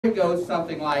It goes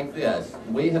something like this.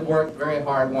 We had worked very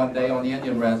hard one day on the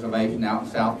Indian reservation out in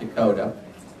South Dakota.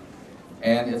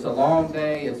 And it's a long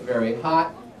day, it's very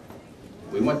hot.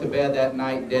 We went to bed that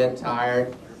night dead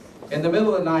tired. In the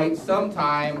middle of the night,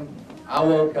 sometime, I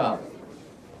woke up.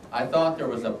 I thought there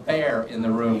was a bear in the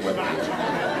room with me.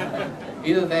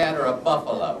 Either that or a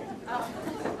buffalo.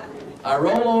 I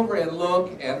roll over and look,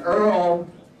 and Earl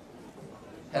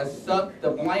has sucked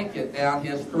the blanket down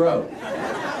his throat.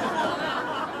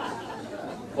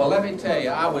 Well, let me tell you,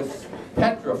 I was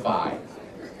petrified.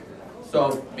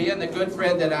 So, being the good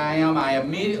friend that I am, I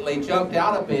immediately jumped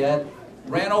out of bed,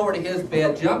 ran over to his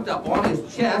bed, jumped up on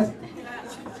his chest,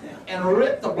 and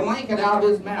ripped the blanket out of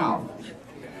his mouth.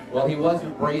 Well, he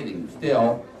wasn't breathing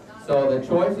still, so the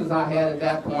choices I had at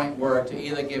that point were to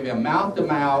either give him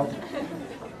mouth-to-mouth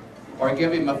or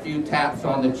give him a few taps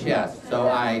on the chest. So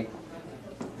I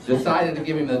decided to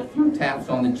give him a few taps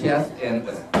on the chest,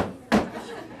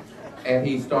 and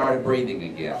he started breathing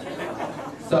again.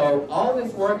 So all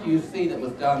this work you see that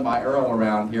was done by Earl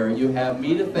around here, you have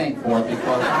me to thank for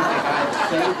because I'm the guy that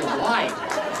saved his life.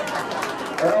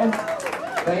 Earl,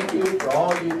 thank you for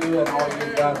all you do and all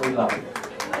you've done. We love you.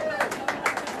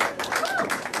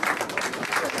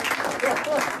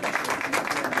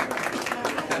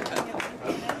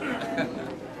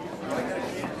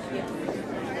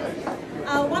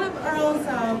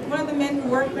 One of the men who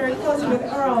worked very closely with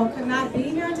Earl could not be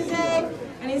here today,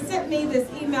 and he sent me this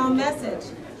email message.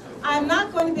 I'm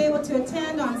not going to be able to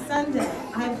attend on Sunday.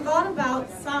 I've thought about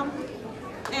some,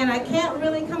 and I can't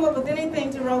really come up with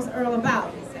anything to roast Earl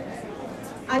about, he says.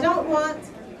 I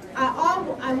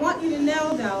want you to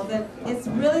know, though, that it's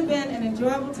really been an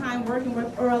enjoyable time working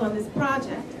with Earl on this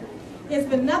project. He's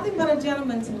been nothing but a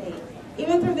gentleman to me,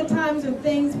 even through the times when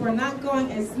things were not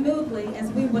going as smoothly as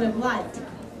we would have liked.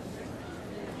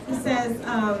 He says,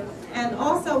 and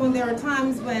also when there were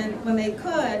times when they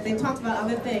talked about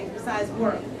other things besides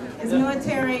work. His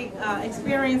military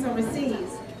experience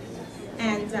overseas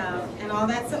and all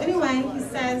that. So anyway, he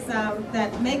says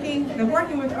that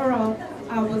working with Earl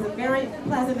was a very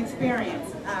pleasant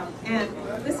experience. And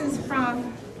this is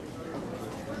from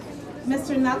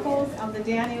Mr. Knuckles of the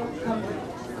Daniel Company.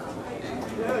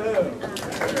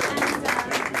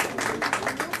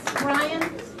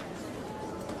 Brian.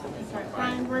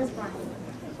 Brian, where's Brian?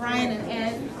 Brian and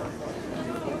Ed.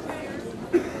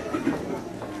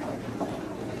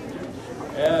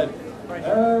 Ed. Right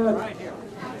here.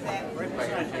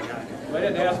 They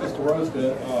didn't ask us to roast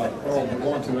it. Earl, we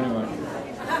want to anyway.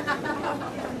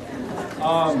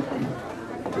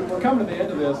 We're coming to the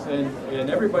end of this, and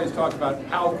everybody's talked about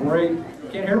how great. You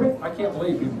can't hear me? I can't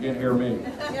believe people can't hear me.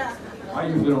 Yeah. I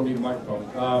usually don't need a microphone.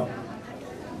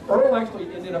 Earl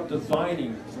actually ended up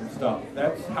designing some stuff.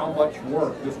 That's how much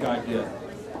work this guy did.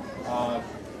 I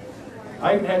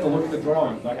even had to look at the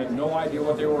drawings. I had no idea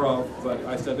what they were of, but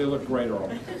I said they looked great, Earl.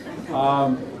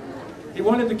 He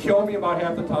wanted to kill me about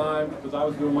half the time because I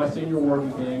was doing my senior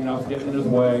warden thing and I was getting in his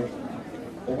way.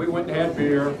 But we went and had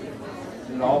beer,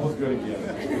 and it all was good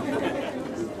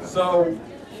again. So,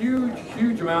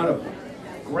 huge amount of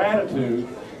gratitude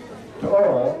to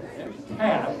Earl and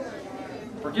Pat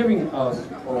for giving us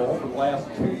Earl for the last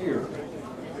 2 years.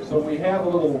 So we have a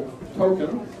little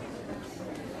token.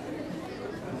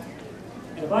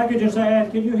 If I could just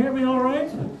add, can you hear me all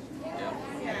right?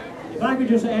 If I could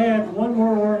just add one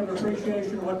more word of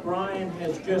appreciation to what Brian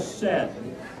has just said.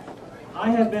 I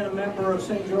have been a member of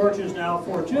St. George's now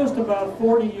for just about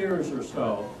 40 years or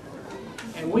so,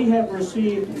 and we have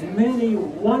received many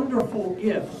wonderful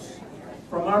gifts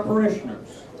from our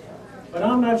parishioners. But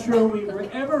I'm not sure we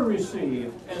ever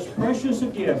received as precious a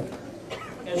gift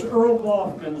as Earl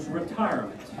Boffman's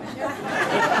retirement.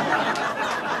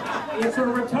 It's a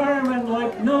retirement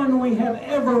like none we have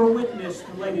ever witnessed,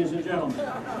 ladies and gentlemen.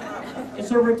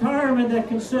 It's a retirement that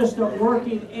consists of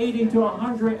working 80 to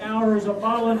 100 hours of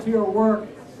volunteer work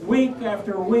week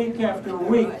after week after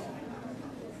week.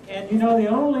 And you know, the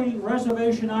only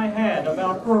reservation I had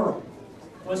about Earl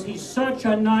was he's such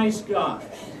a nice guy.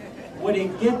 Would he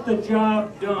get the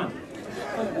job done?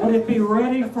 Would it be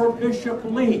ready for Bishop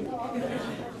Lee?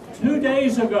 2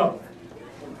 days ago,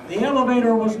 the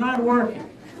elevator was not working.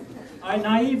 I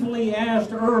naively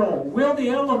asked Earl, will the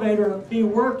elevator be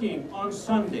working on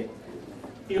Sunday?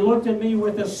 He looked at me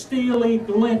with a steely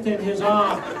glint in his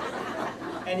eye,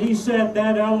 and he said,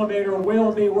 that elevator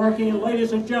will be working.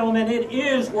 Ladies and gentlemen, it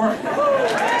is working.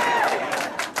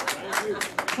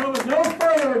 So with no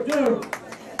further ado,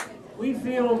 we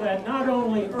feel that not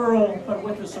only Earl, but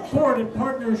with the support and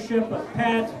partnership of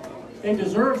Pat, they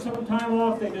deserve some time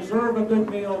off, they deserve a good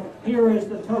meal. Here is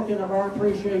the token of our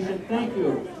appreciation. Thank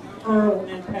you, Earl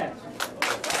and Pat.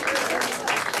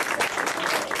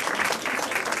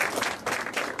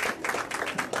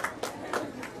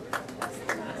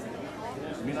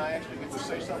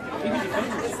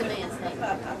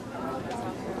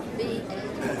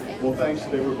 thanks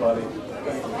to everybody.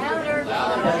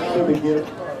 Thanks to the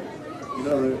gift. You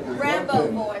know,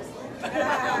 Rainbow voice.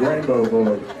 Rainbow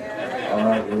voice. All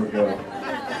right, here we go.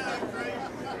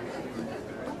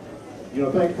 You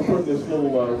know, thanks for putting this little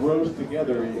roast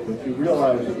together. But you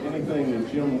realize that anything that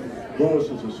Jim Lewis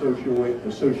is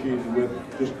associated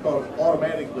with just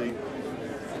automatically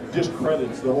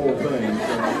discredits the whole thing.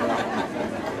 So,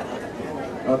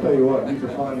 I'll tell you what, he's a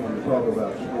fine one to talk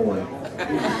about snoring.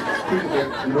 He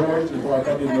makes noises like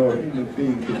I didn't know a human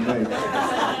being could make.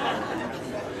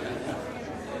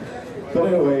 But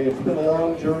anyway, it's been a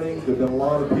long journey. There's been a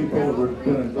lot of people that have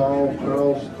been involved.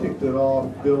 Charles kicked it off.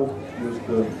 Bill was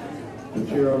the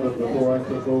chair of it before I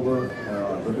took over.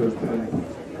 But there's been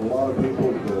a lot of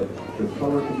people, the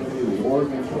color committee, the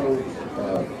ordinance folks.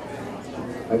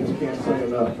 I just can't say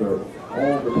enough for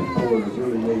all the people that have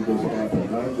really made this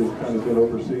happen. I've just kind of been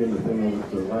overseeing the thing over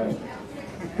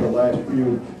the last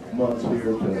few months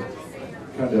here to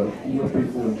kind of keep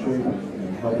people in shape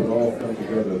and help it all come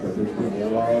together. But there's been a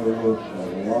lot of work, a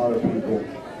lot of people.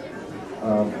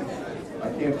 I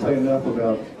can't say enough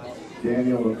about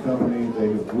Daniel and company. They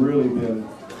have really been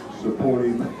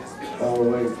supportive all the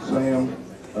way. Sam,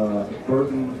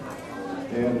 Burton,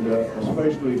 and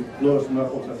especially Louis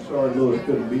Knuckles. I'm sorry Louis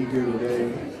couldn't be here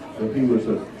today, but he was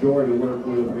a joy to work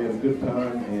with. We had a good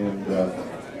time, and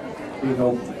he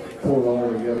helped pull it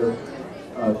all together.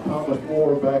 Thomas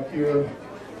Moore back here,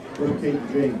 with Kate and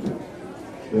James,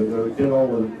 that did all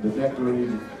the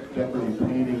decorative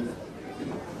painting.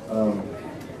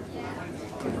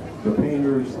 The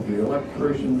painters, the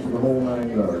electricians, the whole 9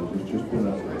 yards. It's just been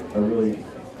a really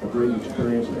great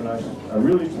experience, and I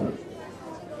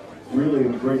really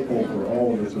am grateful for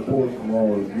all of the support from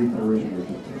all of you parishioners.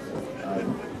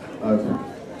 I've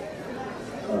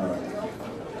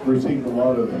received a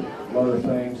lot of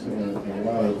thanks and a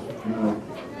lot of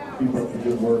keep up the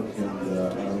good work, and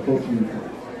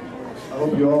I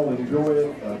hope you all enjoy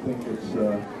it. I think it's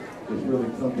really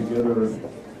come together.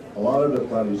 A lot of it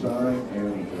by design,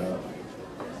 and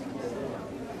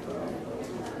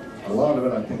a lot of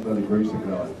it, I think, by the grace of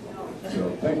God.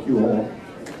 So, thank you all.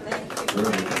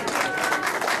 Thank you.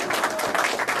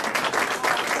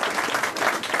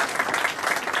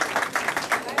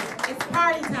 It's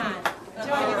party time.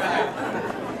 Join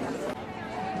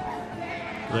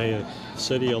us. The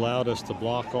city allowed us to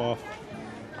block off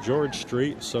George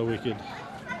Street so we could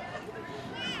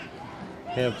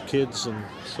have kids and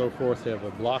so forth have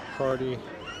a block party.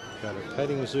 Got a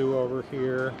petting zoo over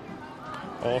here,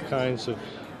 all kinds of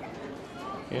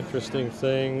interesting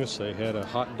things. They had a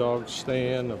hot dog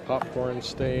stand, a popcorn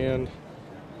stand.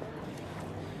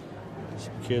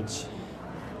 Some kids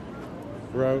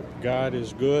wrote "God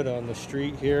is good" on the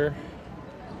street here.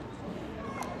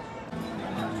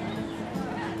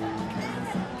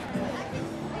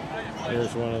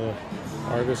 Here's one of the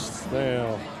artists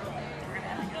now.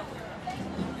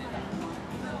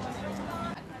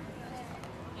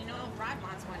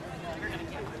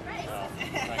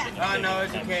 Oh no,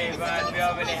 it's okay, but we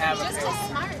already have it. Just as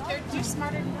smart. They're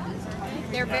smarter than us, aren't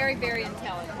they? They're very, very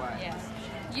intelligent. Yes.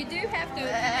 You do have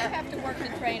to work to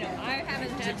train them. I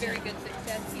haven't had very good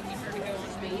success teaching her to go on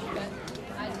speed, but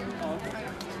I do.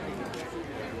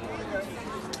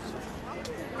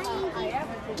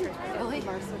 Really?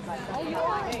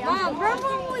 Mom, remember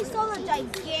when we saw the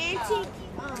gigantic?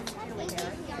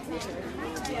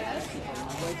 Yes.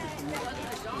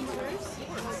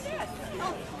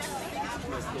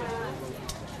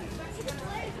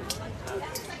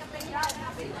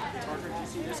 Parker, did you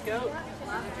see this goat?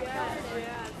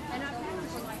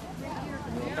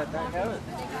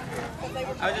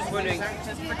 I was just wondering.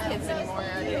 Just for kids anymore. I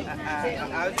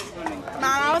was just wondering. Mom, I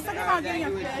was thinking about getting a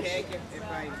you would fish. take if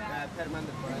I pet him on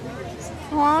the front.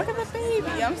 Oh, look at the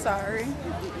baby. I'm sorry.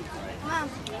 Mom.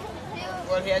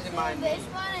 Well, he has in mind. This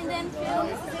one and then Phil.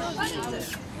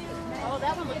 Oh,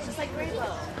 that one looks just like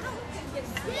Rainbow.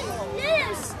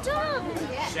 Yes, stop.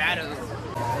 Shadows.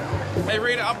 Hey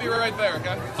Rita, I'll be right there,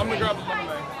 okay? I'm gonna grab the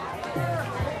lemonade.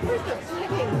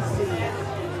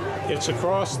 It's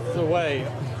across the way.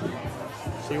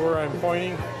 See where I'm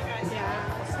pointing?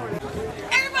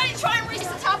 Everybody try and reach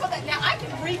the top of it. Now I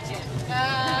can reach it.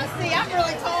 See, I'm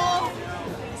really tall.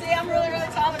 See, I'm really, really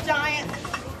tall, a giant.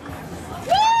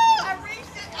 Woo! I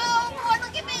reached it. Oh boy,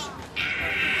 look at me.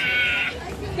 Ah!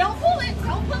 Don't pull it,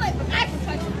 but I can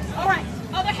touch it. All right,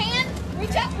 other hand.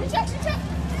 Reach up, reach up, reach up.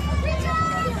 Reach up.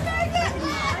 Very good.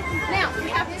 Now we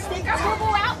have to stick our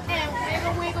bubble out and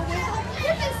wiggle, wiggle, wiggle.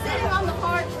 You're just sitting on the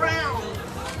hard ground.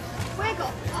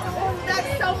 Wiggle. Oh,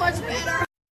 that's so much better.